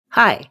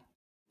Hi,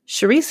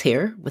 Cherise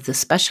here with a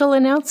special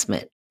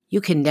announcement.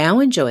 You can now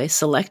enjoy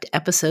select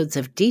episodes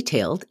of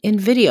Detailed in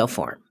video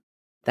form.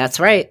 That's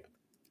right,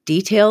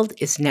 Detailed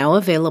is now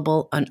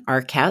available on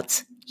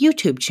RCAT's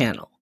YouTube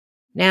channel.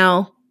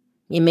 Now,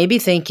 you may be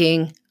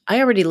thinking, I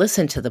already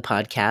listened to the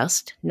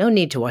podcast, no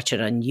need to watch it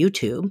on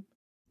YouTube.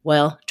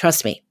 Well,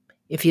 trust me,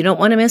 if you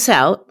don't want to miss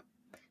out,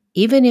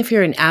 even if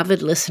you're an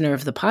avid listener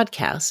of the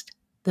podcast,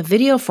 the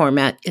video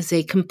format is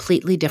a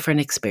completely different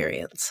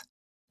experience.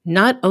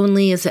 Not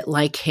only is it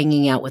like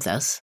hanging out with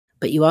us,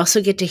 but you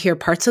also get to hear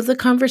parts of the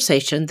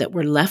conversation that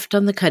were left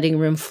on the cutting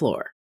room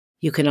floor.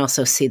 You can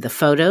also see the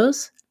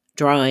photos,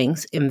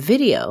 drawings, and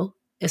video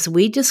as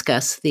we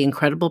discuss the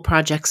incredible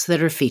projects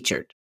that are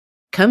featured.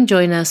 Come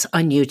join us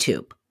on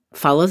YouTube.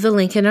 Follow the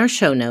link in our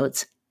show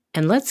notes,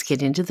 and let's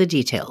get into the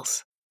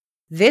details.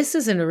 This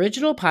is an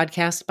original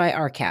podcast by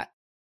RCAT.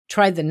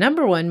 Try the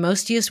 #1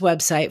 most used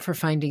website for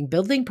finding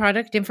building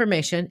product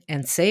information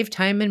and save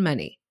time and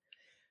money.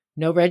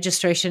 No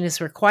registration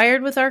is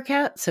required with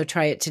RCAT, so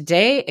try it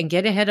today and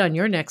get ahead on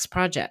your next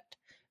project.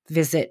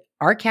 Visit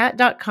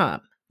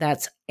rcat.com.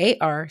 That's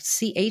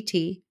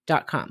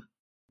ARCAT.com.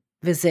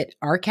 Visit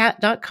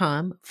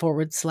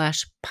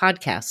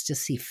rcat.com/podcast to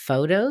see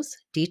photos,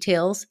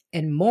 details,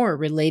 and more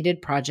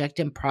related project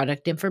and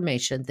product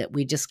information that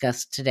we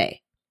discussed today.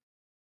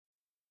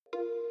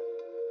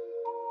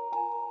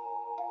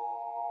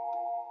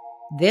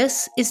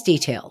 This is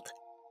Detailed,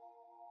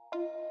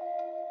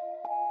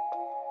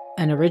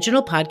 an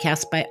original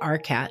podcast by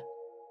RCAT.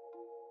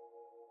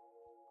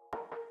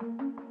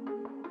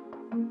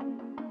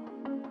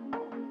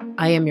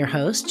 I am your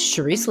host,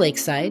 Cherise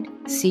Lakeside,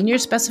 Senior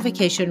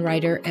Specification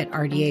Writer at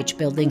RDH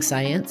Building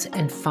Science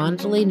and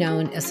fondly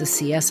known as the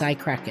CSI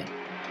Kraken.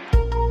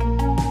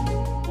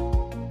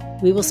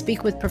 We will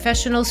speak with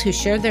professionals who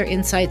share their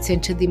insights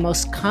into the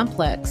most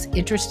complex,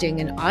 interesting,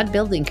 and odd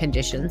building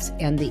conditions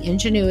and the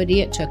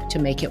ingenuity it took to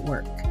make it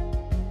work.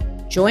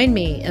 Join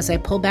me as I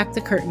pull back the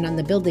curtain on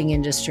the building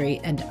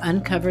industry and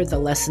uncover the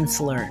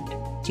lessons learned.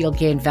 You'll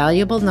gain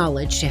valuable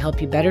knowledge to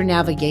help you better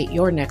navigate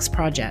your next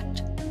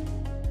project.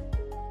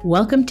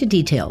 Welcome to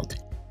Detailed.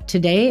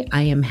 Today,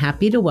 I am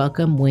happy to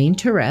welcome Wayne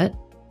Tourette,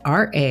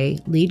 RA,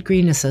 Lead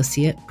Green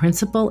Associate,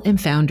 Principal and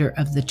Founder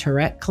of the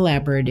Tourette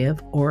Collaborative,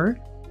 or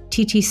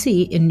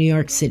TTC, in New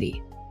York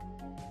City.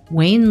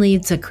 Wayne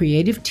leads a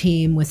creative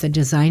team with a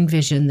design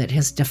vision that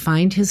has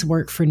defined his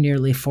work for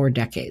nearly 4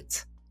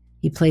 decades.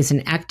 He plays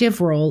an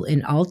active role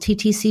in all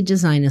TTC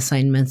design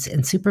assignments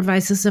and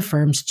supervises the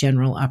firm's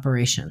general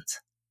operations.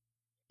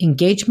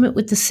 Engagement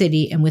with the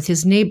city and with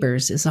his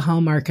neighbors is a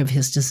hallmark of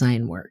his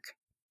design work.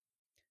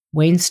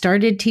 Wayne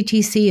started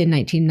TTC in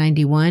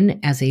 1991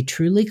 as a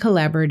truly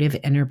collaborative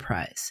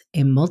enterprise,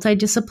 a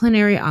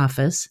multidisciplinary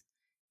office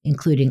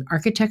including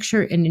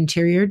architecture and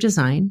interior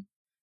design,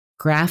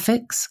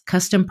 graphics,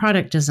 custom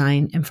product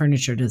design, and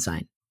furniture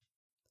design.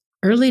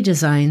 Early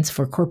designs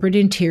for corporate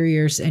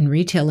interiors and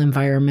retail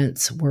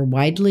environments were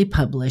widely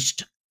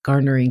published,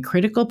 garnering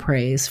critical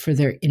praise for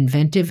their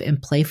inventive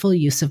and playful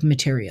use of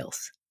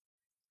materials.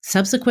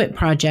 Subsequent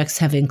projects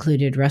have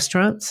included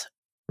restaurants,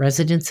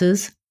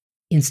 residences,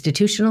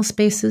 institutional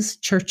spaces,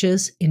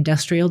 churches,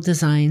 industrial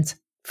designs,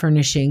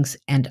 furnishings,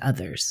 and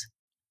others.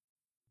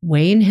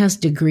 Wayne has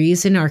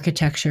degrees in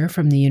architecture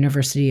from the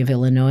University of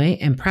Illinois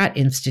and Pratt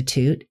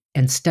Institute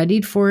and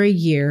studied for a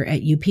year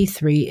at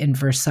UP3 in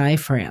Versailles,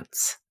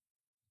 France.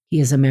 He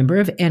is a member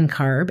of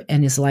NCARB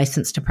and is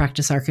licensed to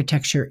practice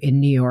architecture in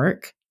New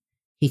York.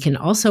 He can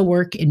also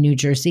work in New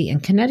Jersey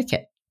and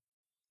Connecticut.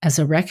 As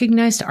a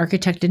recognized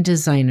architect and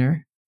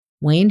designer,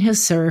 Wayne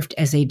has served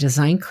as a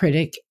design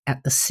critic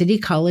at the City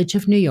College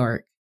of New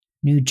York,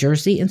 New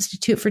Jersey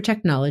Institute for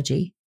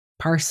Technology,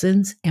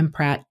 Parsons, and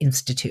Pratt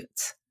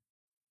Institutes.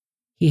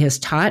 He has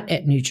taught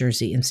at New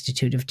Jersey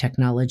Institute of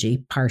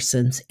Technology,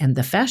 Parsons, and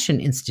the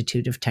Fashion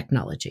Institute of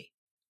Technology.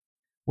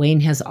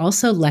 Wayne has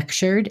also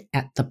lectured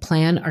at the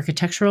Plan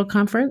Architectural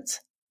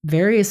Conference,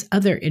 various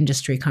other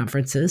industry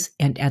conferences,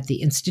 and at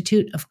the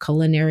Institute of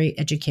Culinary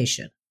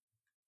Education.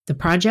 The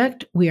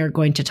project we are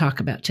going to talk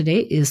about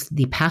today is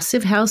the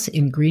Passive House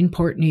in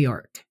Greenport, New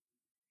York.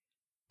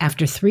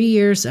 After 3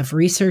 years of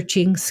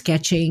researching,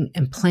 sketching,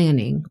 and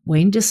planning,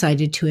 Wayne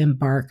decided to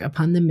embark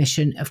upon the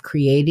mission of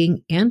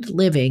creating and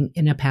living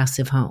in a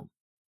passive home.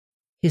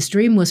 His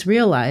dream was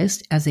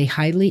realized as a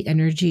highly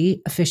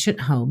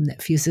energy-efficient home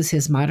that fuses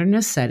his modern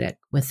aesthetic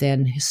with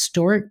an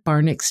historic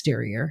barn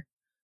exterior,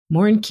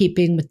 more in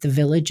keeping with the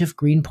village of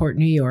Greenport,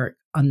 New York,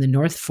 on the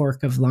North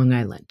Fork of Long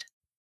Island.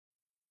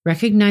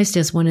 Recognized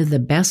as one of the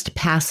best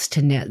paths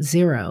to net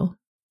zero,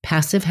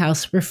 Passive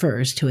House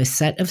refers to a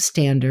set of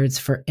standards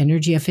for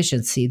energy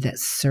efficiency that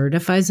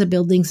certifies a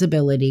building's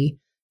ability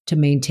to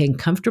maintain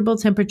comfortable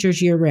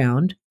temperatures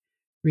year-round,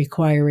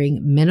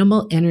 requiring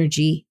minimal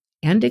energy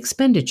and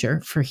expenditure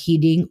for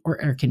heating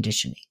or air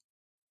conditioning.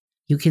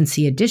 You can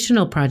see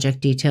additional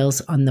project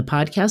details on the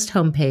podcast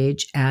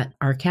homepage at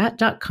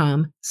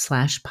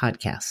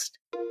rcat.com/podcast.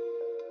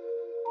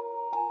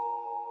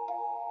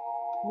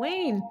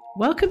 Wayne,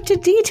 welcome to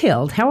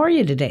Detailed. How are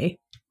you today?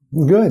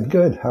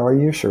 Good. How are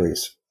you,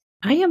 Cherise?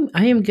 I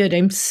am good.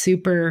 I'm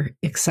super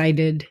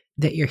excited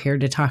that you're here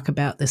to talk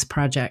about this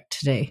project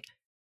today.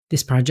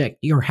 This project,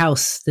 your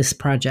house, this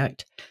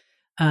project.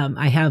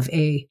 I have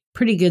a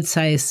pretty good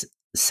size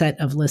set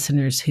of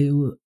listeners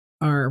who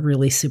are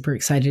really super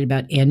excited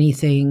about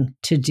anything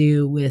to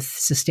do with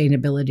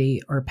sustainability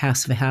or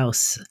passive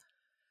house.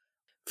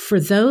 For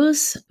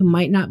those who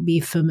might not be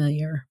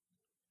familiar,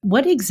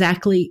 what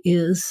exactly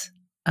is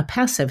a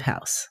passive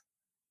house?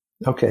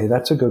 Okay,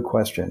 that's a good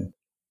question.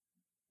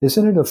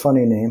 Isn't it a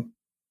funny name?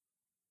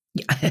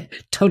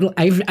 Total.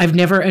 I've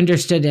never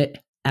understood it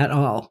at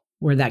all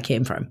where that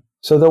came from.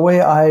 So the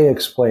way I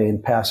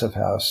explain passive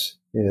house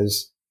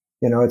is,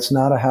 it's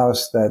not a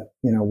house that,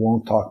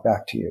 won't talk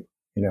back to you.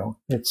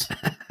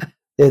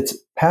 It's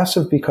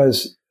passive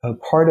because a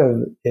part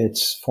of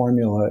its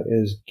formula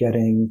is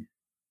getting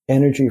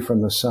energy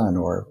from the sun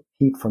or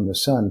heat from the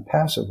sun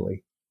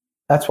passively.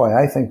 That's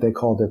why I think they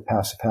called it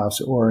passive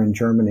house, or in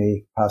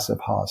Germany, passive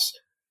Haus.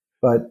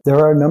 But there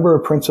are a number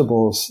of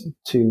principles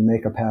to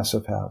make a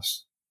passive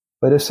house.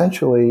 But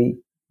essentially,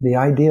 the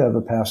idea of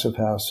a passive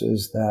house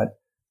is that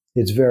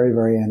it's very,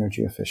 very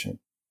energy efficient.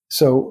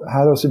 So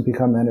how does it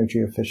become energy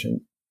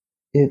efficient?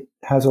 It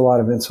has a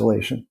lot of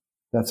insulation.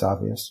 That's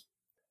obvious.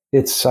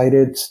 It's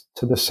sited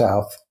to the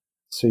south,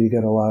 so you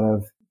get a lot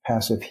of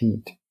passive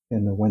heat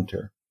in the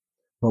winter.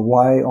 But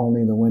why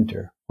only the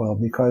winter? Well,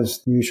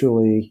 because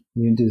usually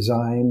you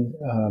design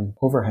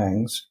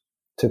overhangs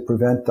to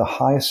prevent the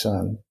high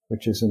sun,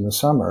 which is in the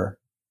summer,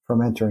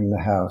 from entering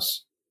the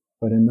house.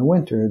 But in the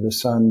winter, the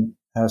sun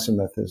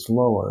azimuth is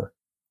lower,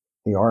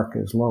 the arc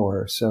is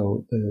lower,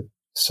 so the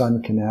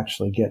sun can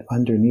actually get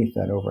underneath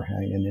that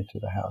overhang and into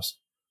the house.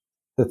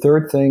 The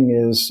third thing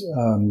is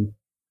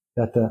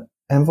that the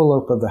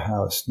envelope of the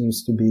house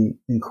needs to be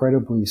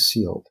incredibly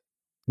sealed.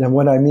 Then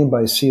what I mean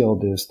by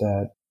sealed is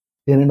that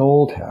in an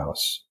old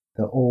house,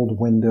 the old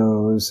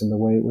windows and the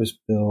way it was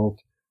built,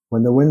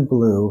 when the wind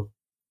blew,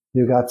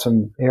 you got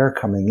some air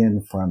coming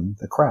in from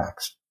the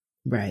cracks.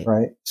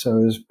 Right? So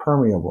it was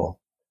permeable.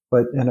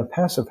 But in a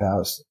passive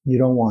house, you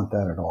don't want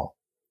that at all.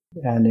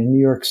 And in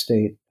New York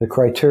State, the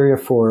criteria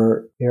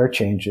for air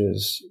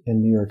changes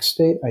in New York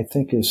State, I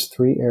think, is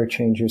 3 air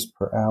changes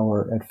per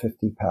hour at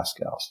 50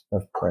 pascals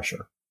of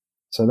pressure.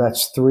 So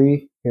that's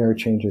 3 air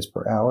changes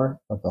per hour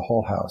of the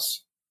whole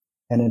house.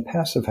 And in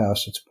passive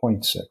house, it's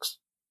 0.6.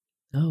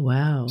 Oh,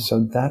 wow.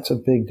 So that's a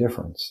big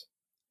difference.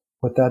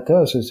 What that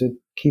does is it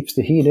keeps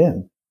the heat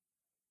in,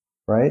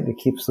 right? It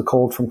keeps the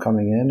cold from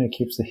coming in, it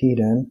keeps the heat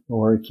in,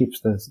 or it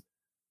keeps the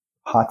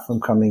hot from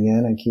coming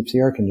in and keeps the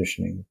air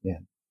conditioning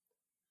in.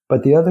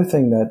 But the other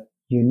thing that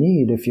you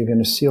need if you're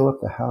going to seal up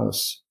the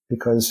house,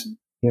 because,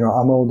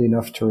 I'm old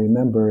enough to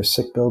remember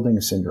sick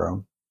building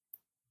syndrome,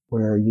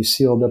 where you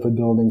sealed up a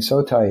building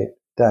so tight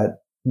that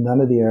none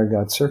of the air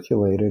got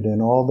circulated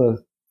and all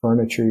the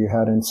furniture you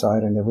had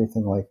inside and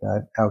everything like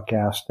that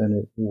outgassed,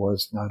 and it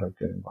was not a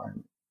good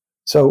environment.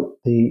 So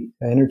the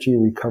energy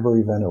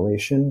recovery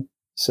ventilation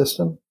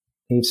system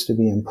needs to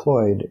be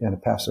employed in a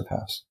passive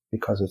house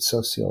because it's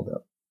so sealed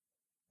up.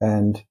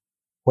 And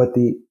what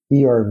the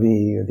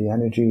ERV, or the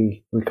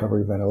energy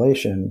recovery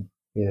ventilation,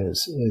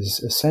 is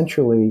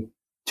essentially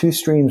 2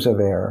 streams of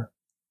air,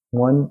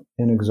 one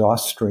an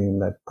exhaust stream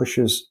that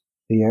pushes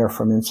the air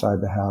from inside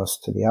the house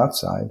to the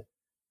outside,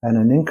 and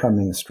an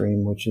incoming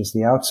stream, which is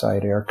the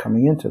outside air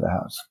coming into the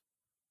house.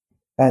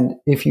 And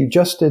if you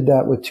just did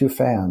that with 2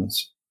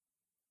 fans,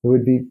 it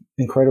would be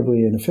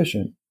incredibly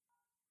inefficient.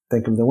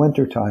 Think of the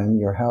winter time,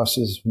 your house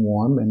is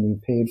warm and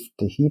you paid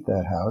to heat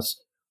that house,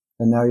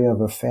 and now you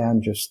have a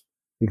fan just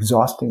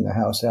exhausting the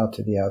house out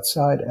to the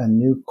outside, and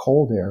new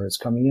cold air is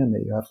coming in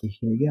that you have to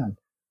heat again.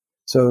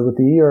 So what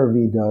the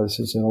ERV does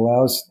is it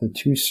allows the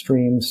 2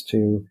 streams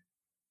to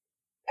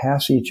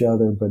pass each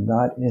other but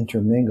not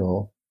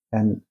intermingle,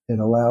 and it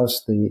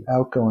allows the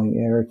outgoing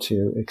air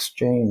to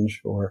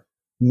exchange or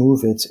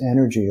move its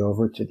energy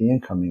over to the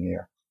incoming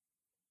air.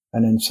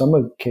 And in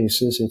some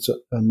cases, it's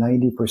a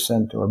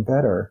 90% or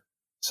better.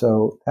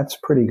 So that's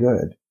pretty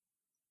good.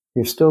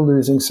 You're still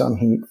losing some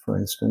heat, for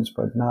instance,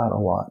 but not a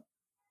lot.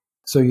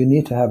 So you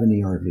need to have an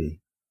ERV.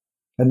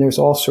 And there's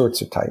all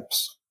sorts of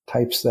types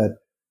that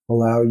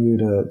allow you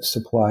to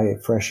supply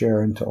fresh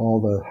air into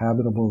all the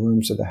habitable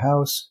rooms of the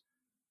house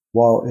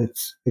while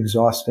it's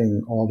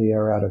exhausting all the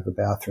air out of the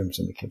bathrooms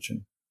and the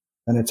kitchen.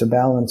 And it's a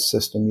balanced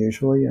system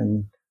usually,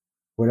 and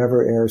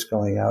whatever air is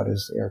going out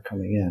is air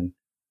coming in.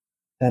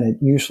 And it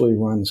usually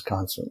runs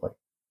constantly.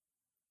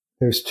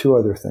 There's 2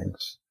 other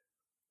things.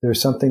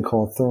 There's something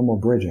called thermal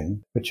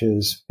bridging, which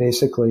is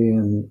basically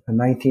in a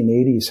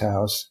 1980s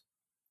house,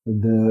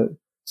 the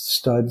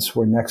studs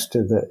were next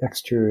to the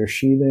exterior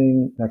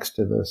sheathing, next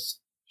to the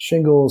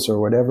shingles or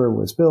whatever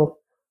was built,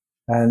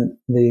 and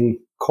the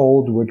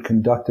cold would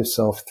conduct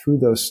itself through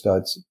those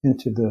studs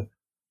into the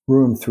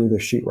room through the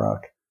sheetrock.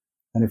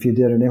 And if you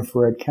did an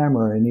infrared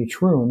camera in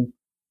each room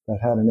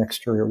that had an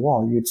exterior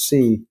wall, you'd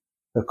see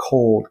the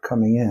cold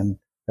coming in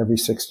every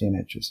 16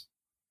 inches.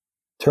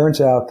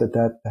 Turns out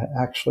that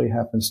actually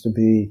happens to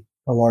be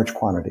a large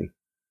quantity.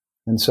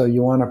 And so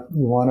you want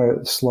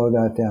to slow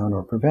that down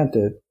or prevent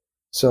it.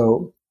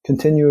 So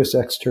continuous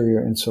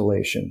exterior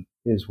insulation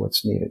is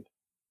what's needed.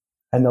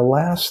 And the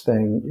last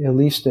thing, at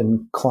least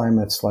in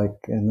climates like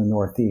in the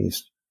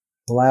Northeast,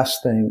 the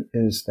last thing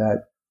is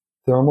that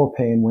thermal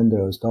pane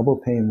windows, double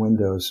pane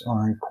windows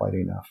aren't quite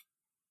enough.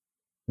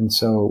 And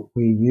so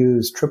we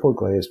use triple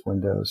glazed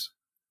windows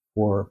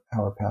for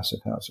our passive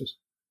houses.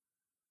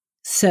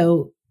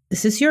 So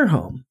this is your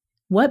home.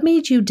 What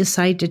made you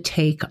decide to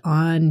take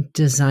on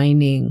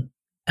designing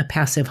a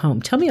passive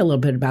home? Tell me a little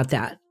bit about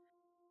that.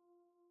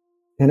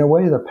 In a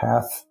way, the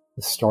path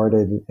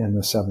started in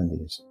the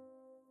 70s.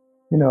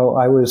 You know,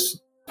 I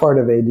was part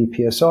of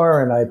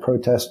ADPSR and I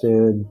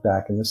protested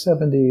back in the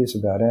 70s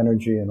about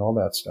energy and all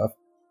that stuff.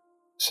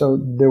 So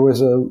there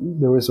was a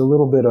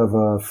little bit of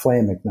a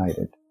flame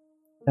ignited.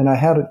 And I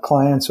had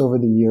clients over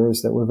the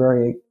years that were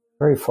very,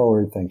 very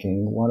forward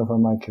thinking. One of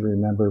them I can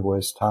remember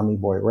was Tommy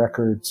Boy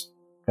Records,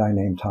 a guy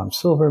named Tom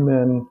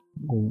Silverman,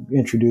 who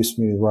introduced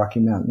me to the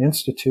Rocky Mountain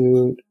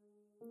Institute.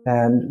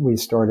 And we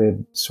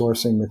started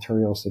sourcing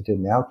materials that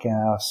didn't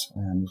outgas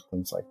and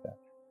things like that.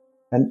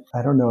 And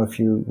I don't know if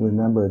you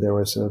remember, there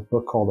was a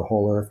book called The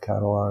Whole Earth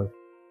Catalog.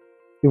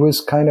 It was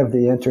kind of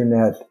the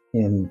internet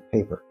in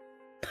paper.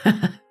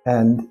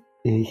 And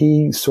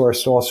he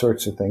sourced all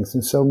sorts of things.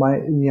 And so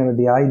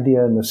the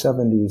idea in the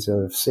 70s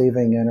of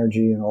saving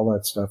energy and all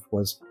that stuff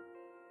was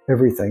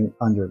everything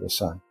under the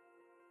sun.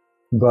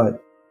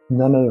 But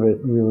none of it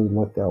really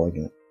looked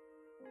elegant.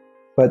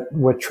 But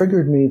what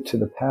triggered me to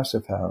the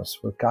passive house,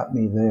 what got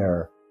me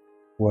there,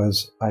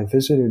 was I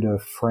visited a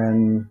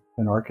friend,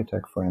 an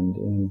architect friend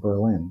in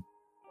Berlin,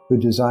 who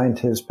designed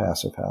his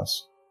passive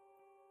house.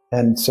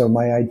 And so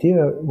my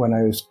idea when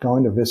I was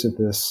going to visit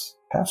this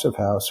passive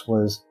house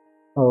was,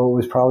 it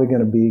was probably going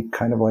to be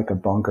kind of like a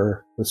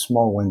bunker with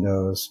small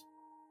windows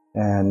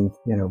and,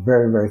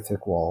 very, very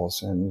thick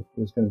walls. And it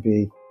was going to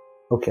be,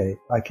 okay,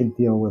 I could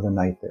deal with a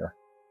night there.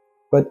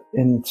 But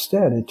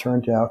instead, it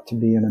turned out to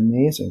be an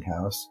amazing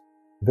house,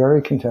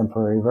 very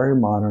contemporary, very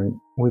modern,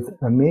 with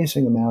an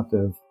amazing amount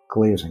of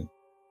glazing.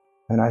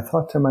 And I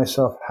thought to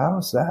myself,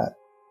 how's that?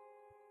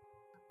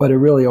 But it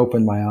really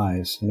opened my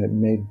eyes and it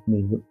made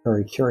me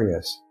very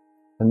curious.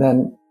 And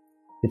then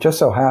it just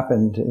so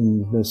happened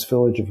in this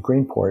village of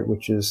Greenport,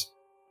 which is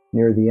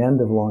near the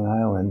end of Long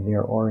Island,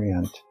 near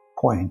Orient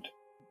Point,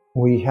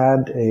 we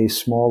had a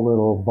small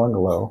little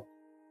bungalow.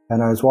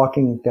 And I was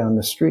walking down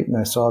the street and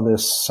I saw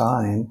this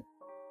sign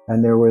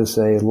and there was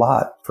a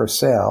lot for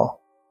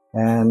sale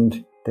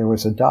and there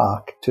was a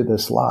dock to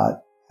this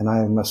lot. And I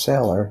am a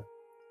sailor.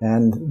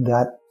 And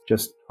that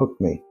just hooked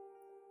me.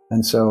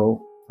 And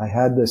so I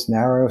had this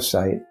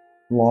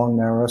long,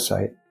 narrow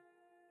site.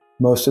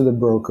 Most of the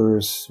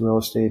brokers, real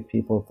estate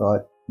people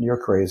thought, you're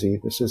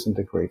crazy. This isn't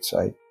a great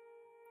site.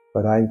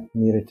 But I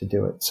needed to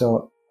do it.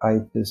 So I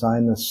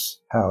designed this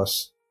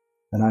house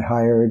and I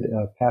hired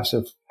a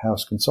passive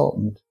house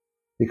consultant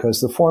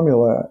because the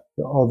formula,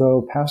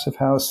 although passive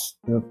house,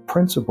 the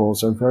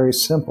principles are very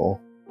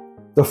simple,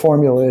 the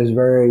formula is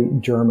very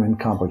German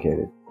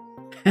complicated.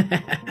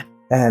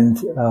 And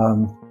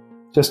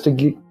just to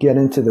get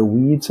into the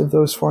weeds of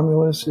those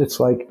formulas, it's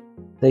like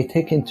they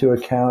take into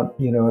account,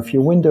 if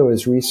your window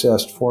is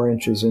recessed 4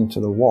 inches into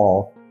the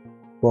wall,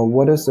 well,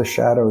 what does the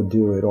shadow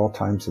do at all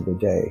times of the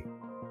day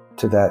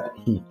to that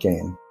heat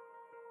gain?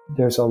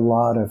 There's a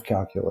lot of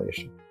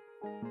calculation.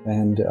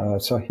 And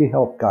so he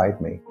helped guide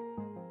me.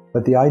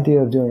 But the idea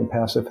of doing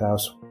passive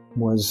house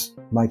was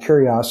my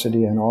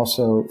curiosity and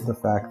also the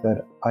fact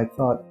that I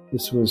thought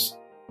this was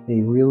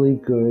a really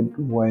good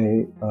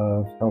way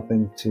of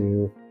helping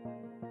to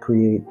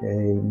create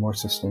a more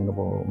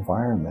sustainable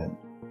environment.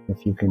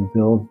 If you can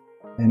build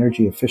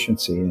energy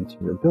efficiency into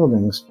your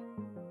buildings,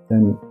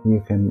 then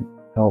you can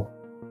help,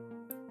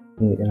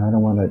 and I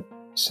don't want to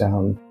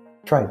sound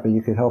trite, but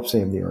you could help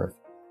save the earth.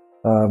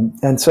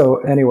 And so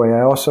anyway,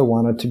 I also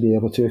wanted to be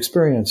able to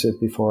experience it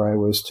before I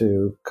was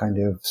to kind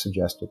of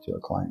suggest it to a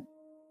client.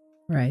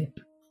 Right.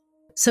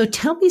 So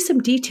tell me some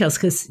details,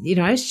 because,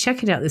 I was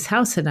checking out this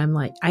house and I'm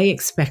like, I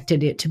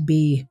expected it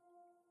to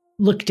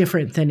look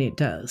different than it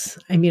does.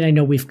 I mean, I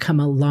know we've come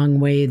a long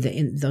way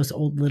in those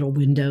old little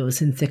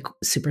windows and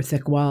super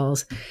thick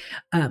walls.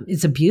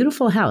 It's a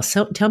beautiful house.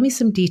 So tell me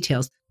some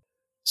details.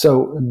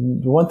 So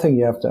the one thing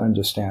you have to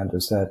understand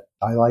is that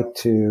I like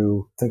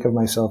to think of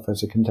myself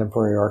as a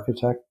contemporary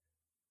architect.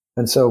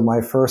 And so my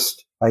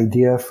first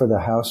idea for the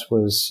house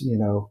was,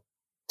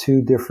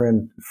 2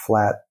 different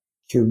flat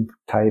cube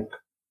type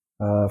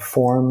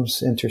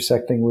forms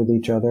intersecting with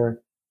each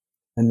other.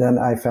 And then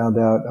I found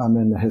out I'm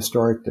in the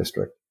historic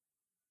district.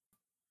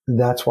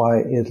 That's why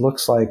it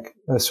looks like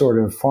a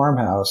sort of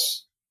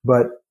farmhouse,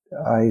 but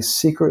I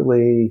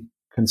secretly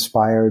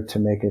conspired to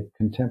make it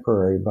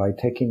contemporary by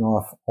taking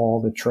off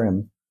all the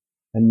trim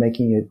and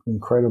making it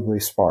incredibly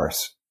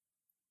sparse.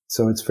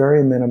 So it's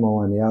very minimal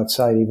on the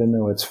outside, even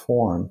though its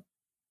form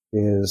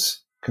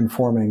is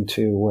conforming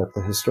to what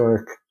the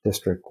historic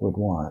district would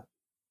want.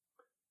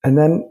 And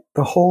then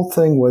the whole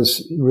thing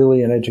was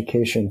really an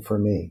education for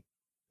me.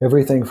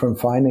 Everything from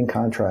finding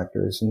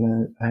contractors, and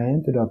then I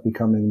ended up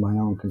becoming my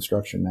own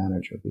construction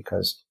manager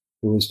because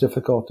it was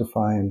difficult to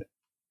find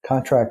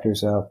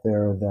contractors out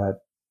there that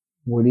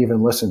would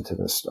even listen to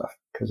this stuff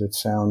because it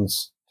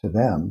sounds to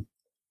them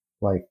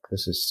like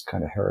this is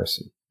kind of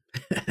heresy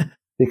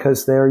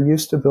because they're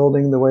used to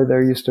building the way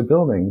they're used to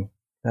building.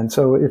 And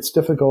so it's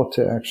difficult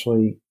to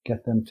actually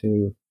get them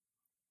to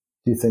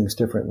do things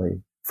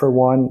differently. For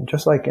one,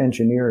 just like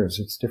engineers,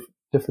 it's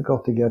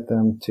difficult to get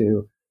them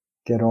to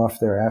get off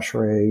their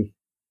ASHRAE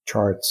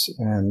charts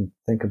and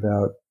think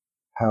about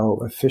how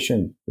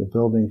efficient the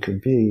building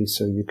could be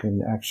so you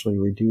can actually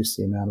reduce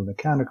the amount of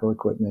mechanical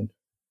equipment.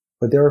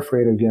 But they're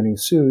afraid of getting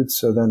sued,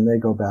 so then they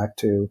go back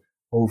to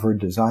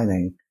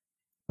over-designing.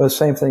 But the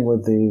same thing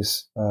with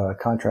these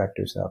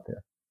contractors out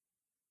there.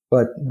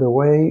 But the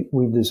way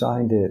we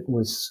designed it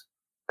was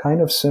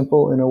kind of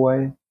simple in a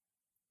way.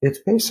 It's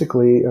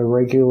basically a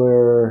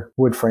regular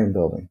wood frame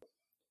building.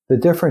 The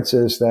difference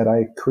is that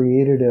I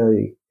created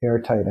a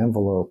airtight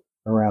envelope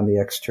around the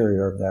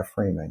exterior of that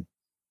framing.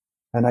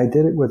 And I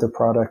did it with a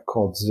product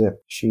called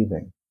Zip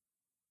Sheathing.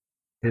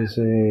 It's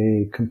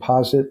a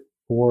composite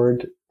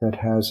board that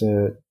has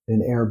an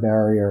air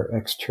barrier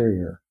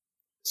exterior.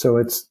 So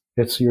it's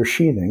your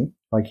sheathing,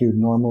 like you'd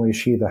normally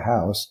sheath a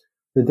house.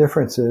 The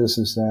difference is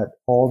that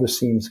all the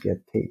seams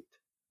get taped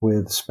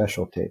with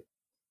special tape.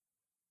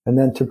 And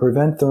then to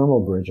prevent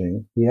thermal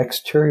bridging, the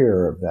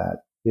exterior of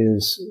that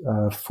is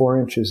 4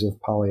 inches of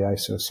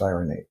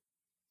polyisocyanate.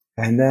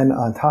 And then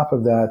on top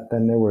of that,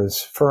 then there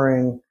was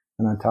furring,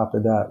 and on top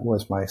of that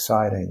was my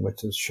siding,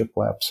 which is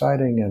shiplap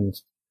siding,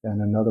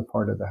 and another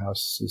part of the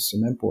house is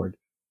cement board.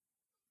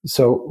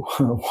 So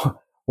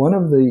one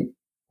of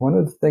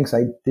the things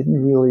I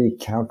didn't really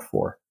account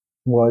for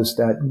was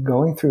that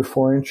going through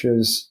 4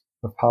 inches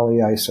of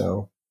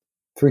polyiso,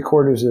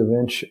 3/4 of an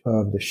inch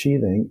of the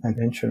sheathing, an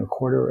 1.25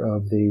 inches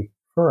of the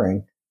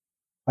furring,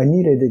 I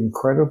needed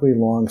incredibly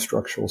long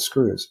structural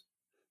screws.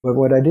 But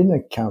what I didn't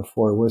account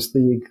for was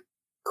the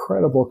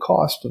incredible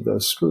cost of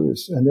those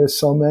screws. And there's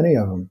so many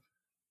of them.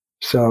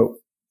 So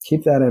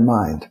keep that in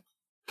mind.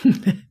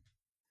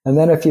 And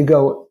then if you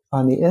go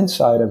on the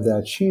inside of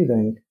that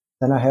sheathing,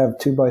 then I have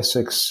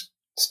 2x6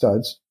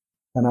 studs,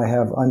 and I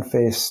have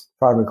unfaced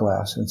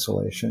fiberglass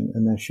insulation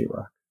and then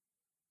sheetrock.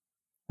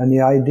 And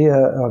the idea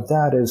of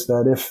that is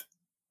that if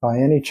by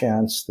any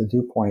chance the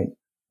dew point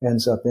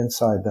ends up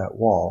inside that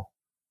wall,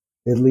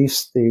 at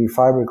least the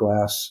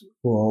fiberglass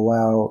will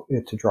allow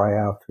it to dry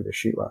out through the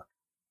sheetrock.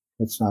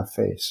 It's not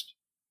faced.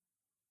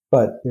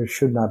 But there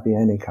should not be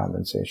any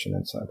condensation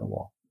inside the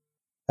wall.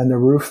 And the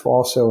roof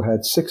also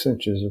had 6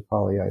 inches of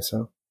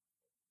polyiso,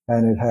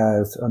 and it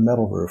has a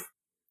metal roof.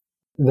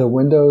 The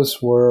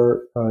windows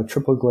were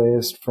triple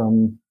glazed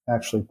from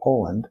actually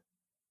Poland.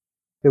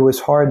 It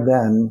was hard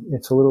then.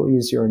 It's a little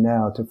easier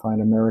now to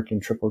find American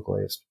triple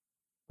glazed.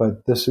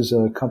 But this is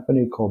a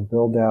company called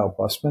Bildau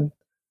Bussmann.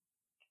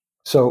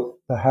 So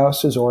the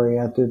house is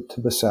oriented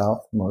to the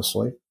south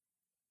mostly,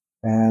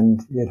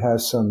 and it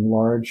has some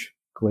large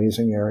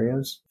glazing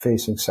areas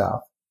facing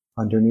south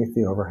underneath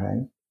the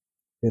overhang.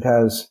 It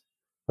has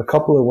a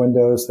couple of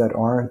windows that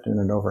aren't in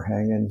an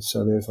overhang, and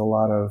so there's a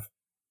lot of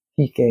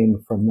heat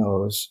gain from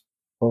those,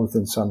 both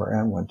in summer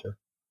and winter.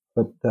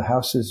 But the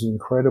house is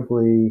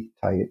incredibly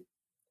tight.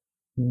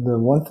 The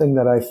one thing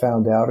that I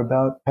found out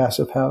about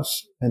Passive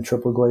House and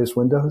triple glazed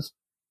windows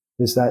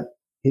is that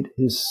it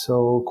is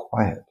so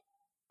quiet.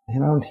 You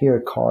don't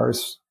hear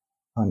cars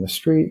on the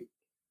street,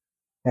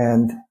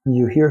 and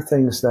you hear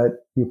things that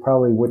you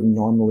probably wouldn't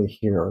normally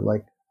hear,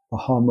 like the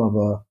hum of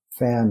a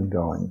fan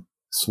going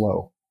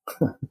slow.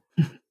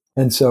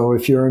 And so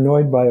if you're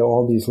annoyed by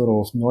all these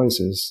little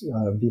noises,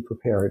 be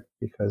prepared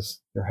because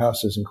your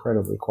house is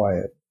incredibly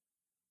quiet.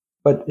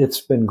 But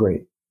it's been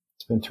great.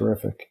 It's been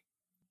terrific.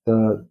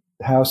 The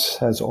house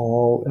has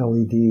all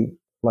LED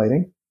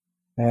lighting.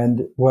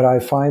 And what I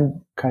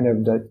find kind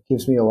of that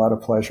gives me a lot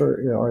of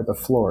pleasure are the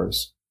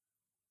floors.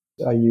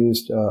 I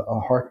used a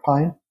heart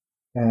pine,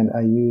 and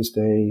I used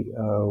a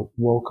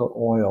Woka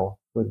oil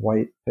with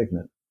white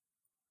pigment.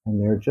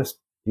 And they're just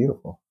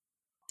beautiful.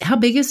 How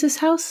big is this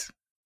house?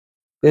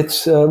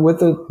 It's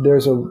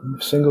there's a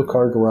single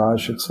car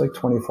garage. It's like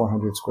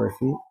 2,400 square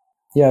feet.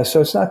 Yeah, so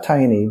it's not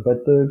tiny,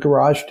 but the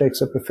garage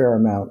takes up a fair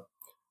amount.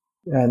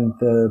 And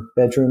the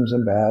bedrooms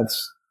and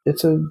baths,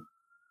 it's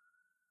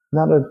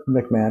not a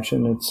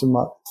McMansion. It's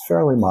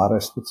fairly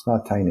modest. It's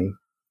not tiny.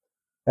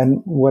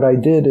 And what I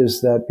did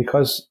is that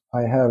because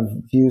I have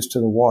views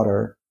to the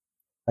water,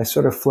 I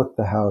sort of flipped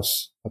the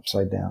house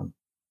upside down.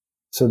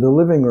 So the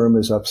living room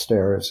is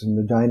upstairs, and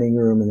the dining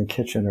room and the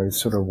kitchen are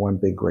sort of one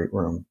big great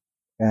room.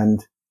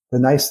 And the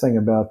nice thing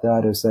about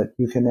that is that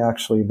you can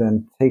actually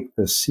then take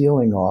the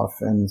ceiling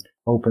off and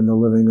open the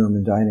living room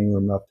and dining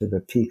room up to the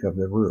peak of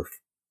the roof.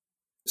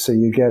 So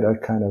you get a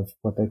kind of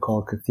what they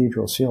call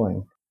cathedral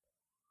ceiling.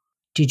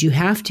 Did you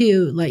have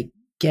to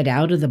get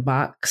out of the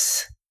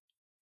box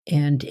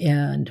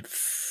and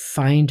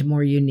find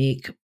more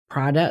unique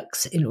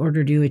products in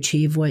order to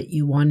achieve what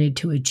you wanted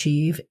to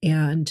achieve?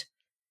 And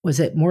was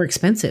it more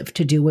expensive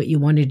to do what you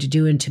wanted to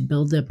do and to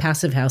build a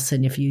passive house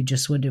than if you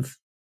just would have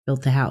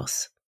built the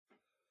house?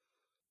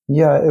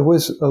 Yeah, it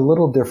was a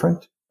little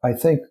different. I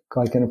think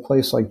like in a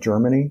place like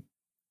Germany,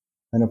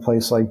 in a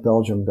place like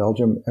Belgium,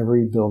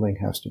 every building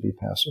has to be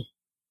passive.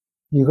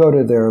 You go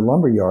to their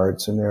lumber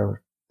yards and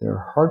their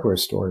hardware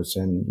stores,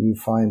 and you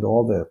find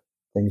all the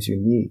things you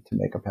need to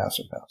make a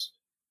passive house.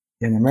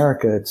 In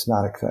America, it's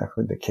not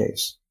exactly the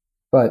case.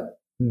 But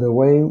the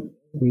way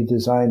we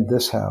designed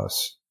this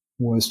house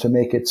was to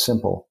make it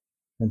simple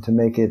and to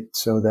make it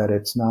so that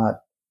it's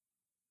not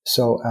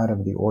so out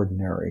of the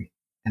ordinary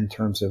in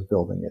terms of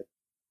building it.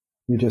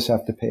 You just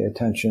have to pay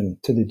attention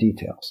to the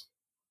details.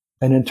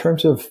 And in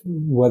terms of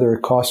whether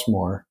it costs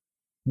more,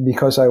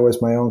 because I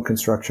was my own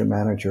construction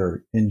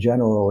manager, in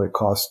general, it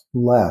cost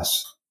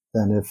less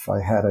than if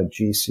I had a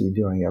GC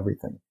doing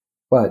everything.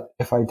 But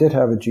if I did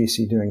have a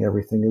GC doing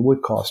everything, it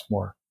would cost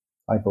more,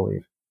 I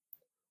believe.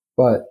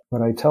 But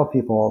what I tell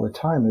people all the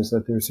time is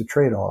that there's a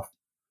trade-off.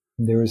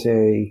 There's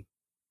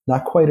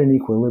not quite an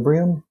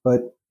equilibrium,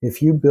 but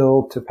if you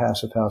build to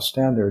passive house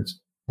standards,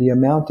 the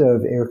amount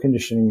of air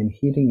conditioning and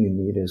heating you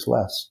need is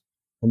less.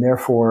 And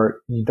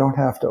therefore, you don't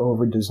have to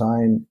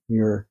over-design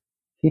your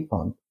heat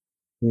pump.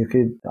 You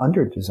could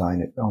under-design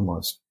it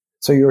almost.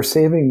 So you're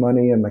saving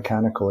money in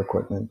mechanical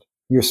equipment.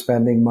 You're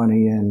spending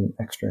money in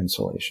extra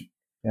insulation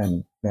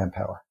and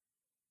manpower.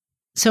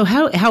 So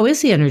how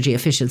is the energy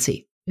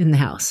efficiency in the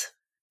house?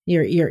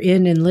 You're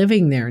in and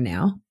living there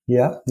now.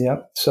 Yeah.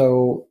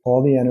 So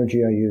all the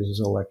energy I use is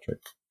electric.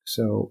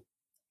 So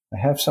I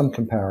have some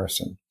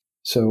comparison.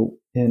 So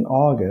in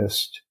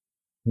August,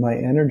 my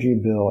energy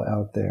bill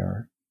out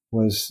there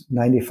was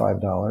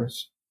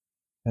 $95.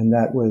 And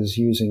that was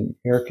using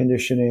air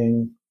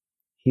conditioning,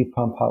 heat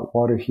pump hot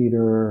water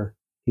heater,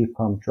 heat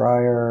pump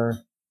dryer,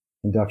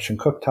 induction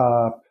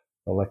cooktop,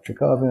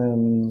 electric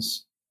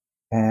ovens.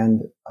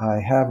 And I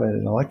have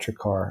an electric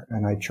car,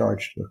 and I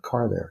charge the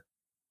car there.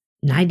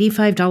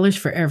 $95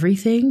 for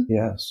everything?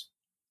 Yes.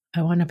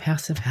 I want a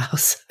passive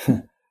house.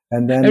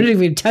 And then I don't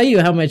even tell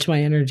you how much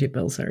my energy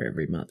bills are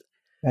every month.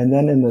 And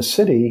then in the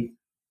city,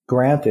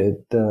 granted,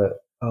 the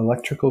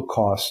electrical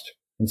cost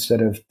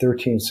instead of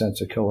 13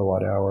 cents a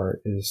kilowatt hour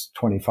is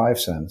 25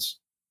 cents.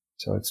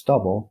 So it's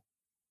double.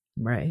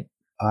 Right.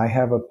 I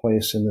have a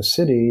place in the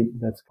city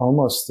that's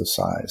almost the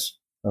size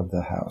of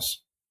the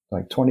house,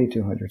 like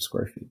 2,200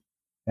 square feet.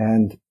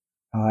 And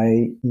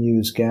I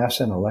use gas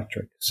and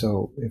electric.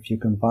 So if you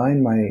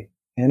combine my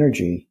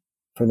energy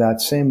for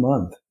that same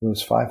month, it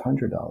was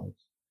 $500.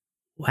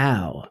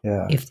 Wow.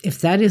 Yeah.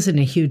 If that isn't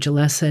a huge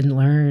lesson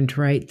learned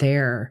right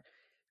there.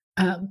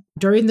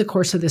 During the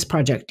course of this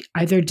project,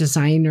 either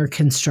design or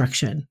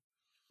construction,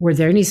 were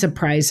there any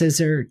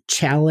surprises or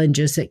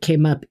challenges that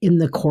came up in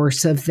the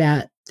course of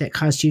that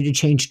caused you to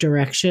change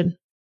direction?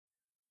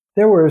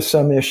 There were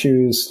some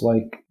issues,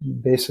 like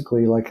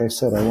basically, like I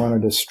said, I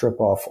wanted to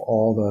strip off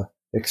all the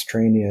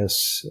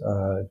extraneous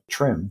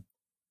trim.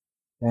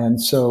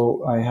 And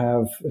so I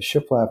have a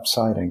shiplap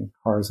siding,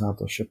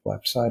 horizontal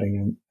shiplap siding,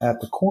 and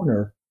at the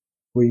corner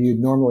where you'd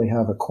normally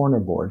have a corner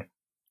board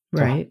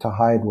to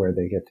hide where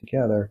they get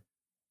together,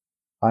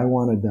 I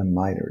wanted them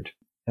mitered.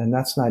 And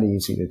that's not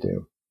easy to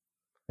do.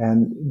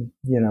 And,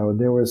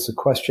 there was the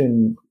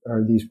question,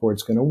 are these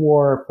boards going to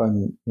warp?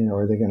 And,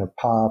 are they going to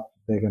pop?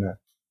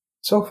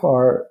 So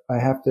far, I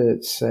have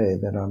to say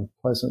that I'm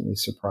pleasantly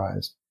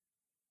surprised.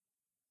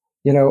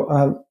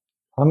 I'm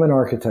an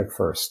architect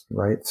first,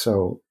 right?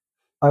 So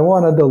I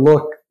wanted the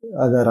look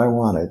that I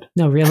wanted.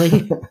 No,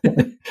 really?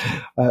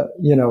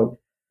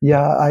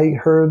 I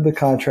heard the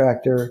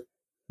contractor.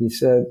 He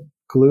said,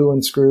 glue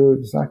and screw,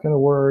 it's not going to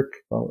work.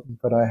 Well,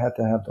 but I had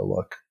to have the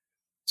look.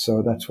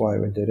 So that's why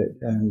we did it.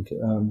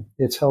 And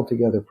it's held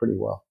together pretty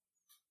well.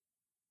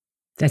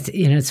 That's,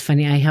 it's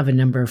funny. I have a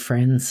number of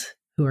friends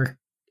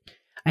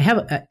I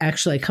have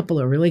actually a couple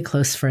of really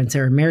close friends.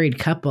 They're a married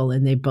couple,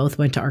 and they both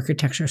went to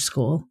architecture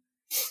school.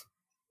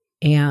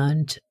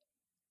 And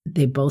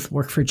they both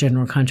work for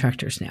general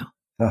contractors now.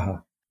 Uh-huh.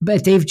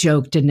 But they've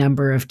joked a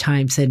number of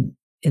times, and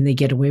they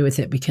get away with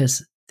it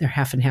because they're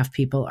half and half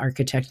people,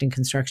 architect and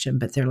construction,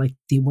 but they're like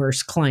the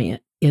worst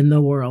client in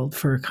the world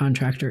for a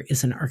contractor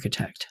is an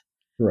architect.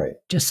 Right.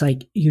 Just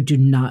like you do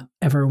not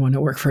ever want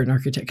to work for an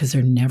architect because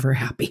they're never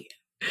happy.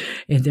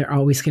 And they're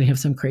always going to have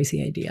some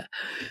crazy idea.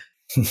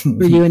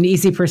 Were you an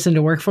easy person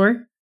to work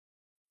for?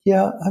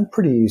 Yeah, I'm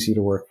pretty easy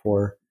to work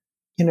for.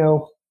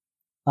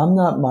 I'm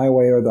not my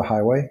way or the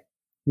highway,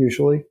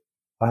 usually.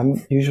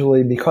 I'm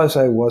usually, because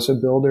I was a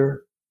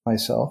builder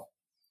myself,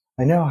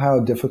 I know how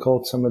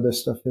difficult some of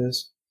this stuff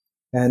is.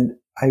 And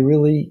I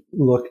really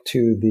look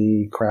to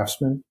the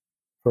craftsmen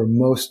for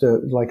most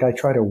of, I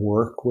try to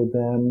work with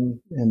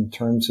them in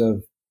terms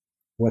of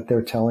what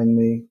they're telling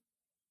me,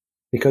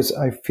 because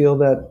I feel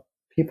that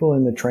people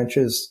in the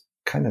trenches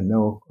kind of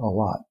know a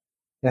lot.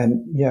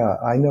 And yeah,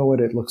 I know what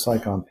it looks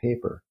like on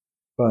paper,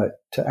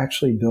 but to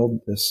actually build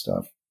this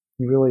stuff,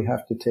 you really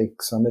have to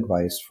take some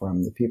advice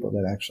from the people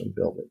that actually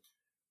build it.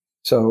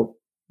 So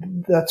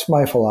that's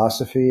my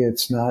philosophy.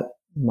 It's not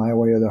my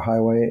way or the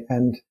highway.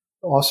 And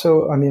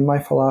also, my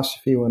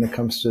philosophy when it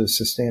comes to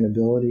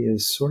sustainability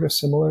is sort of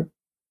similar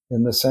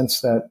in the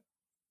sense that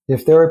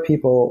if there are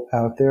people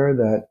out there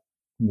that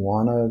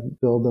want to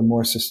build a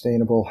more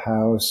sustainable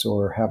house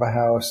or have a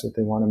house that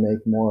they want to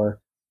make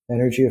more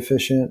energy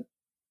efficient,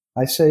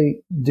 I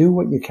say do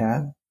what you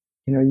can.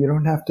 You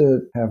don't have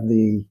to have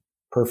the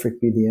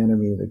perfect be the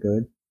enemy of the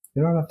good.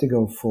 You don't have to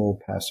go full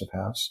passive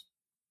house.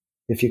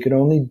 If you could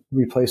only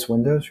replace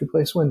windows,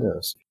 replace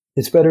windows.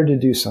 It's better to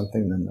do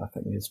something than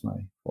nothing, is my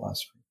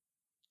philosophy.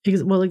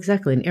 Well,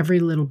 exactly. And every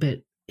little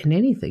bit in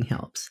anything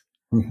helps.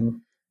 Mm-hmm.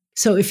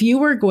 So if you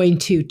were going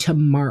to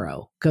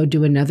tomorrow go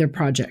do another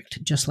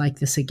project just like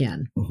this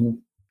again, Mm-hmm.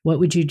 what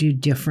would you do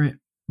different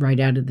right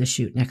out of the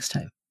chute next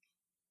time?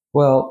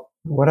 Well,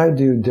 what I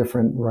do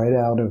different right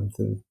out of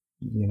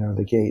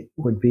the gate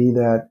would be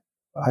that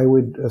I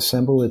would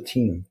assemble a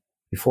team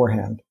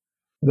beforehand.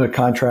 The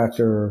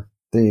contractor,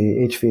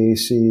 the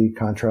HVAC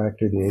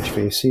contractor, the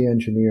HVAC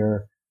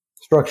engineer,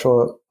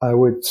 structural, I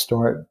would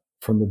start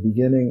from the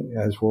beginning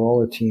as we're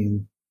all a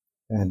team,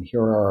 and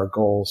here are our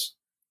goals,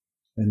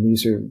 and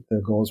these are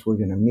the goals we're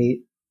going to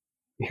meet.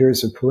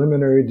 Here's a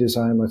preliminary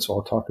design. Let's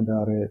all talk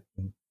about it.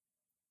 And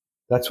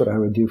that's what I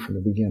would do from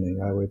the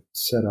beginning. I would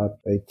set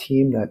up a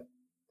team that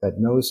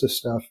knows the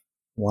stuff,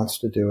 wants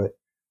to do it,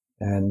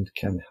 and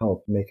can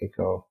help make it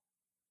go.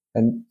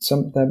 And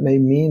that may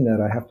mean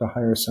that I have to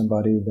hire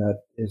somebody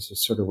that is a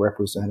sort of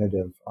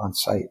representative on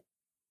site,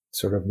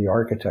 sort of the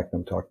architect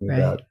I'm talking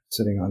about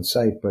sitting on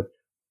site. But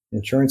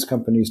insurance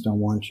companies don't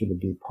want you to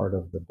be part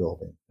of the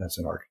building as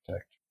an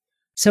architect.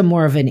 So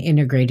more of an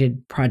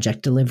integrated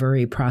project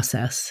delivery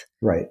process.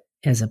 Right.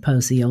 As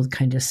opposed to the old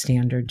kind of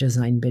standard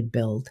design, bid,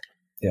 build.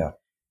 Yeah.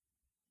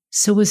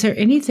 So was there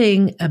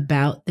anything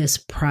about this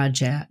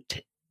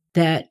project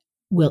that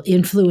will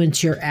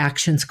influence your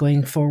actions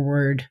going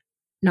forward,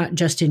 not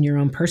just in your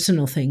own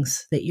personal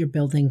things that you're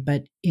building,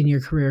 but in your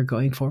career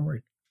going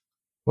forward?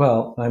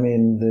 Well, I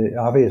mean, the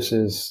obvious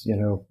is,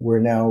 we're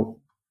now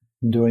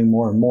doing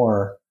more and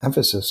more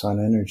emphasis on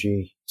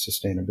energy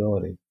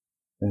sustainability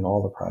in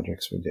all the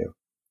projects we do.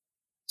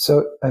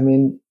 So, I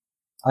mean,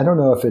 I don't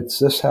know if it's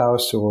this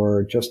house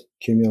or just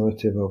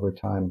cumulative over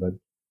time, but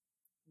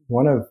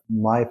one of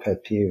my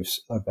pet peeves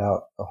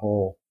about the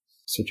whole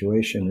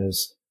situation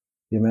is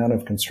the amount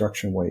of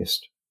construction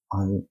waste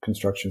on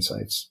construction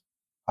sites.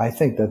 I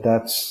think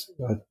that's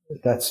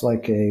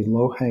like a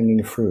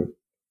low-hanging fruit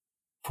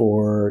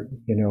for,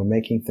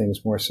 making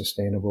things more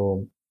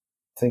sustainable,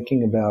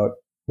 thinking about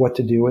what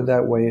to do with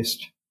that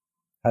waste,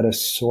 how to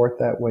sort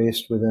that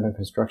waste within a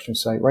construction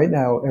site. Right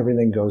now,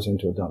 everything goes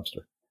into a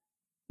dumpster,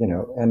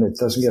 and it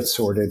doesn't get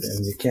sorted,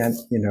 and you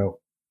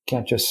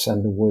can't just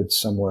send the wood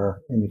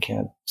somewhere and you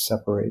can't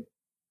separate.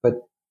 But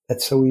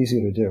it's so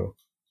easy to do.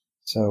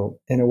 So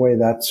in a way,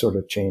 that sort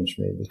of changed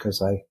me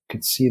because I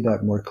could see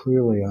that more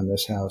clearly on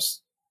this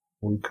house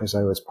because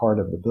I was part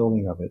of the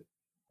building of it.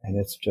 And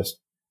it's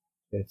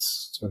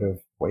sort of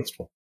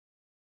wasteful.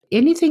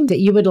 Anything that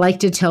you would like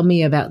to tell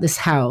me about this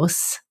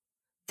house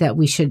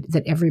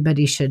that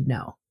everybody should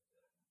know?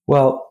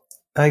 Well,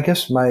 I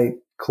guess my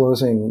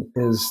closing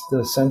is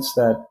the sense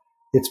that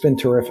it's been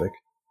terrific.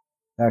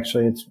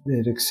 Actually,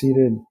 it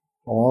exceeded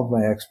all of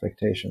my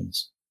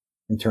expectations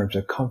in terms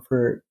of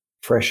comfort,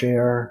 fresh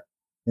air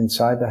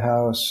inside the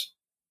house,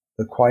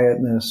 the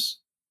quietness,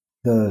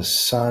 the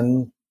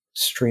sun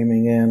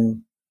streaming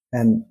in,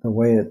 and the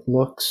way it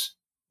looks.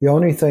 The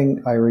only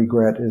thing I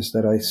regret is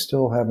that I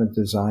still haven't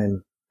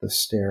designed the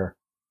stair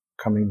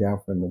coming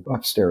down from the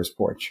upstairs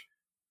porch.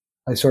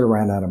 I sort of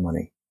ran out of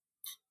money.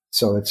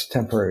 So it's a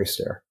temporary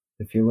stair.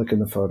 If you look in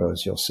the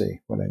photos, you'll see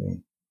what I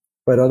mean.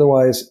 But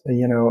otherwise,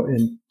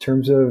 in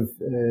terms of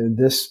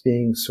this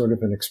being sort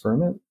of an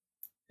experiment,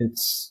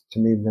 it's to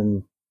me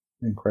been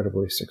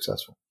incredibly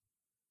successful.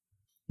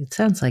 It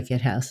sounds like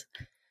it has.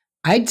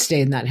 I'd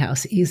stay in that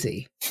house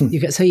easy.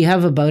 So you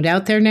have a boat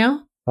out there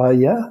now?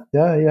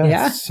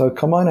 Yeah. So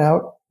come on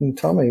out and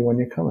tell me when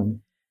you're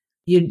coming.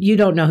 You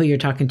don't know who you're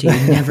talking to.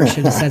 You never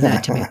should have said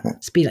that to me.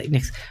 Speed like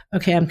next.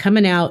 Okay, I'm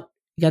coming out.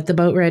 You got the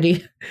boat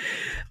ready?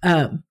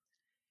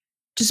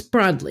 Just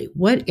broadly,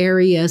 what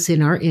areas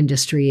in our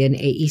industry in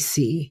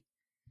AEC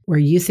where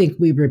you think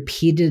we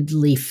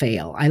repeatedly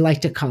fail? I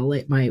like to call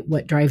it my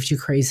what drives you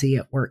crazy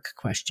at work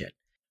question.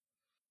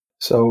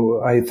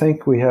 So I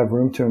think we have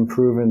room to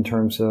improve in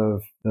terms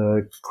of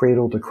the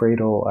cradle to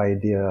cradle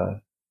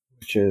idea,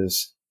 which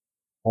is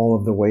all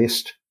of the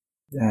waste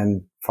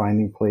and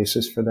finding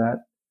places for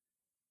that.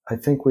 I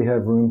think we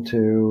have room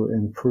to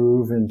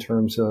improve in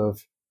terms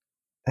of,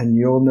 and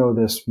you'll know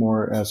this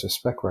more as a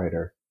spec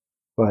writer,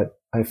 but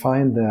I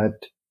find that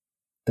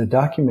the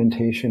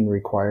documentation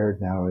required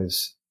now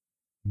is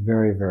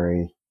very,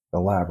 very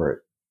elaborate.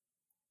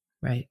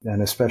 Right.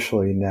 And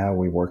especially now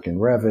we work in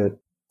Revit.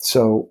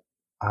 So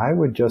I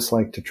would just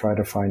like to try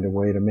to find a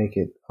way to make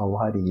it a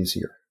lot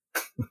easier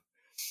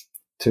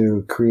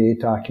to create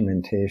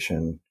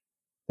documentation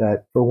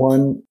that, for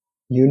one,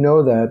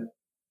 that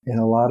in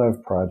a lot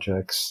of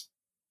projects,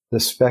 the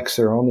specs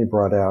are only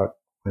brought out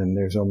when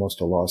there's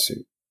almost a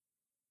lawsuit.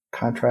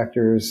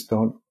 Contractors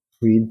don't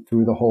read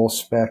through the whole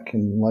spec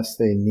unless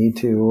they need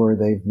to, or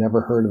they've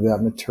never heard of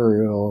that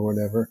material or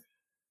whatever.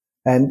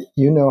 And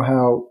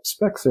how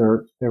specs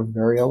are, they're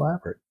very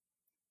elaborate.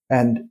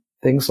 And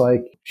things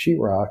like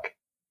sheetrock,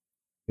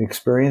 the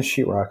experienced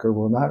sheetrocker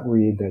will not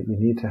read that you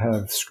need to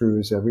have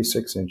screws every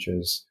 6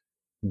 inches,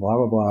 blah,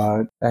 blah,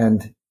 blah.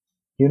 And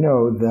you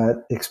know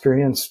that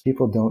experienced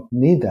people don't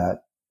need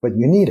that, but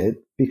you need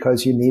it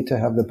because you need to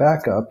have the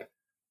backup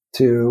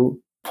to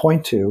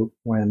point to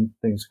when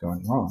things are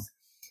going wrong.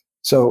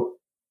 So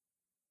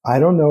I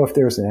don't know if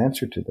there's an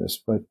answer to this,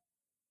 but.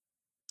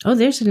 Oh,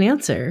 there's an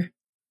answer.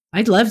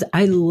 I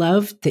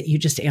love that you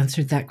just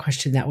answered that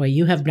question that way.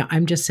 You have no,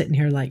 I'm just sitting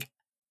here like,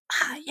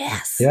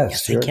 yes,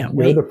 you're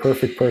the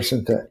perfect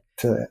person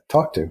to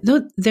talk to.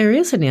 Though there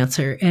is an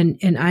answer. And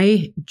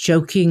I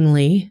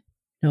jokingly,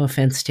 no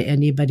offense to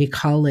anybody,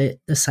 call it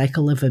the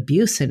cycle of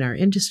abuse in our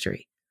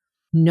industry.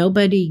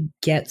 Nobody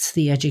gets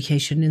the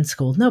education in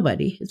school.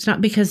 Nobody. It's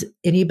not because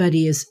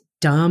anybody is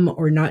dumb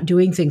or not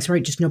doing things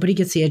right. Just nobody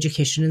gets the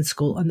education in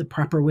school on the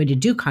proper way to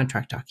do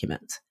contract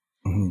documents.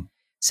 Mm-hmm.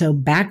 So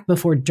back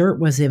before dirt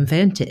was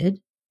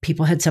invented,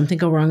 people had something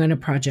go wrong on a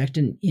project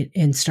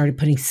and started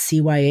putting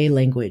CYA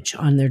language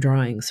on their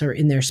drawings or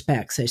in their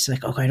specs. It's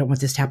like, I don't want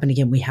this to happen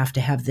again. We have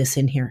to have this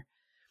in here.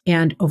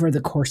 And over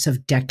the course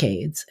of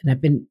decades,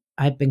 and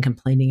I've been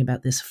complaining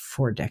about this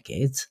for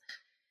decades,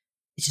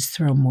 just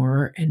throw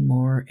more and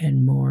more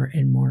and more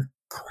and more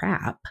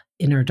crap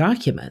in our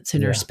documents,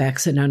 in our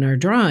specs and on our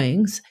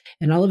drawings.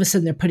 And all of a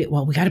sudden we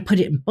got to put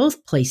it in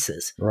both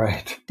places.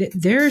 Right.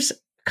 There's a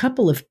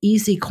couple of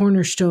easy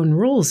cornerstone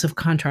rules of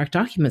contract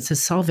documents that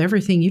solve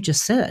everything you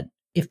just said.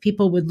 If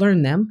people would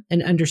learn them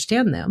and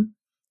understand them,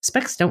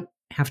 specs don't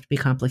have to be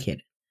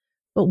complicated.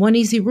 But one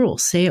easy rule,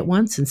 say it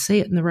once and say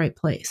it in the right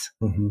place.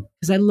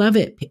 Because I love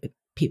it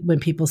when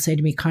people say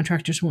to me,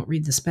 contractors won't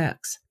read the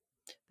specs.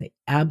 They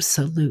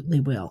absolutely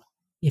will.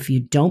 If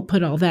you don't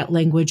put all that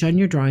language on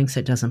your drawings,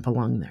 it doesn't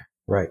belong there.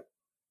 Right.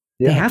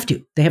 Yeah. They have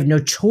to. They have no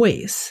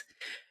choice.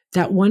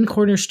 That one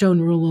cornerstone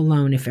rule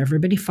alone, if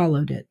everybody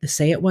followed it, the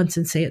say it once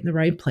and say it in the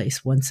right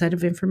place, one set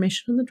of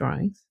information in the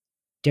drawings,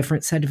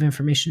 different set of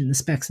information in the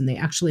specs, and they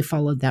actually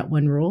followed that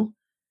one rule,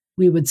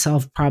 we would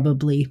solve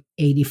probably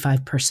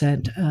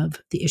 85%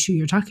 of the issue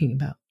you're talking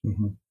about.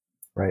 Mm-hmm.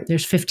 Right.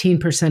 There's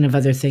 15% of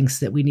other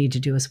things that we need to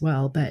do as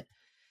well. But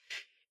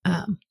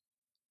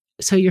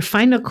so your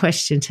final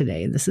question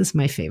today, and this is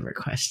my favorite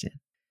question.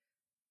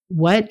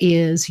 What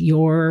is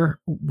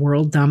your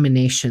world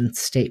domination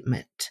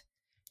statement?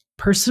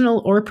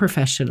 Personal or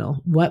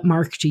professional, what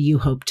mark do you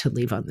hope to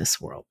leave on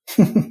this world?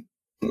 I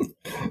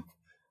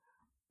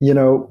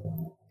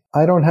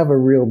don't have a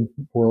real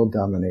world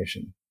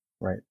domination,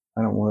 right?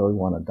 I don't really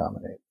want to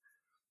dominate.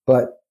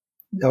 But,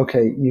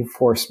 okay, you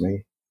forced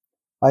me.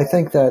 I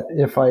think that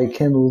if I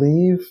can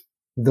leave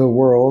the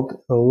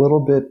world a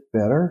little bit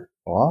better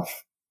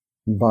off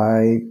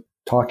by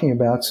talking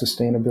about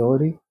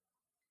sustainability,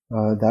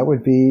 that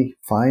would be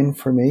fine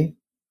for me.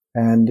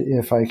 And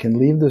if I can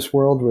leave this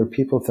world where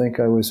people think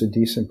I was a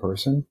decent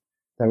person,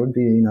 that would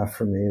be enough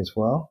for me as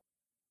well,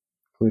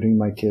 including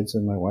my kids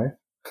and my wife.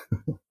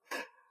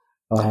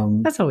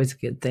 That's always a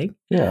good thing.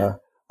 Yeah.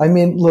 I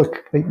mean,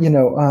 look,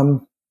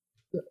 I'm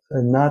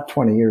not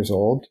 20 years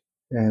old,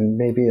 and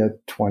maybe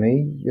at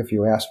 20, if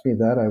you asked me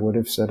that, I would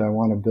have said I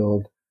want to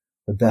build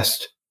the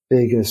best,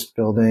 biggest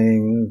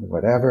building,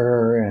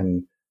 whatever,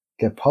 and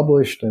get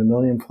published in a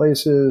million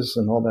places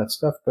and all that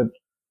stuff. But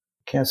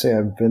I can't say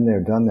I've been there,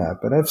 done that,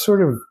 but I've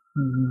sort of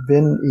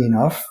been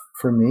enough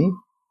for me.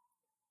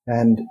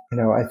 And,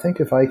 I think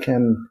if I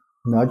can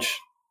nudge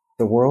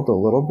the world a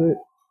little bit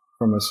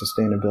from a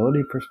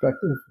sustainability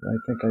perspective, I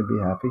think I'd be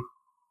happy.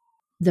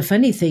 The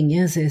funny thing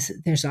is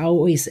there's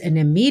always an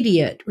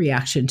immediate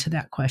reaction to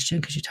that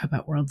question, because you talk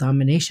about world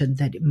domination,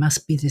 that it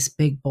must be this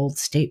big, bold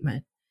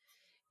statement.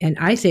 And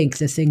I think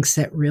the things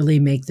that really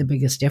make the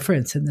biggest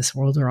difference in this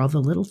world are all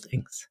the little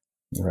things.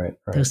 Right.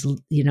 Those,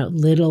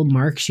 little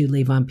marks you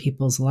leave on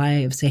people's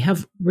lives. They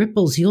have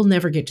ripples you'll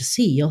never get to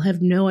see. You'll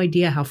have no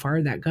idea how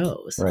far that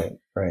goes. Right.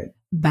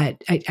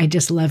 But I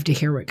just love to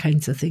hear what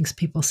kinds of things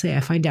people say. I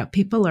find out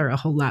people are a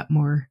whole lot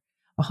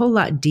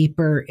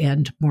deeper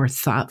and more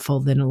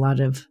thoughtful than a lot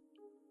of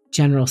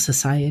general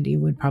society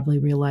would probably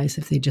realize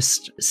if they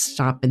just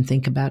stop and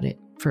think about it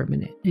for a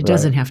minute. It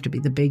doesn't have to be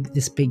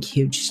this big,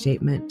 huge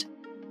statement,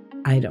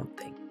 I don't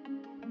think.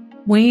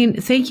 Wayne,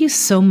 thank you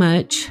so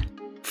much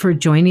for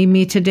joining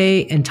me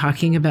today and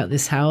talking about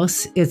this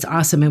house. It's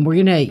awesome. And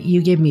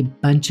you gave me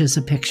bunches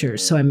of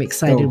pictures, so I'm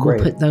excited. We'll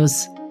put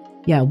those,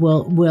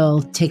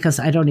 we'll take us,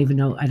 I don't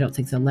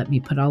think they'll let me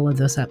put all of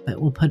those up, but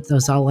we'll put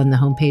those all on the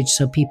homepage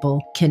so people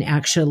can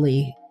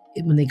actually,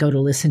 when they go to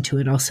listen to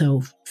it,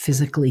 also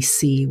physically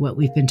see what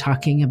we've been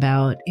talking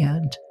about.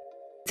 And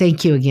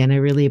thank you again. I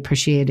really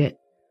appreciate it.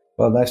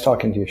 Well, nice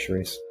talking to you,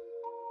 Charisse.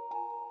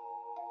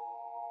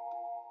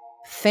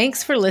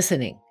 Thanks for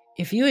listening.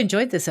 If you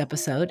enjoyed this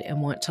episode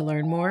and want to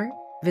learn more,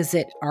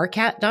 visit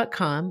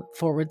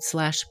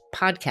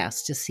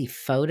rcat.com/podcast to see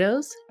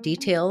photos,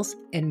 details,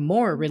 and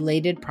more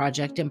related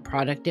project and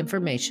product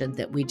information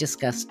that we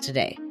discussed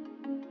today.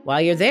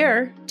 While you're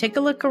there, take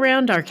a look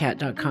around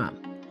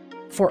rcat.com.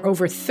 For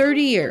over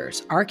 30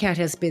 years, ARCAT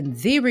has been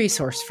the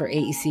resource for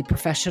AEC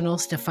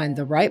professionals to find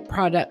the right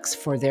products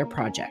for their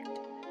project.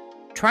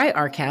 Try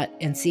ARCAT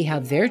and see how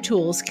their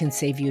tools can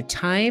save you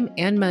time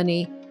and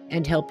money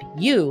and help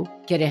you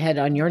get ahead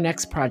on your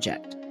next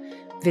project.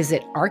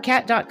 Visit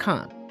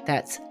arcat.com.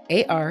 That's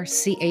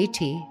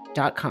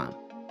ARCAT.com.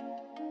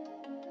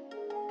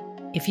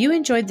 If you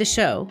enjoyed the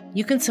show,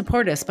 you can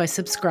support us by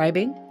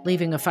subscribing,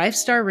 leaving a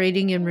 5-star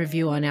rating and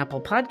review on Apple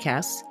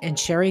Podcasts, and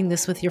sharing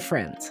this with your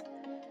friends.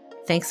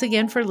 Thanks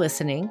again for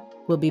listening.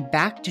 We'll be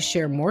back to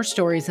share more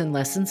stories and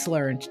lessons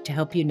learned to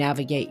help you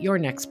navigate your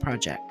next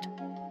project.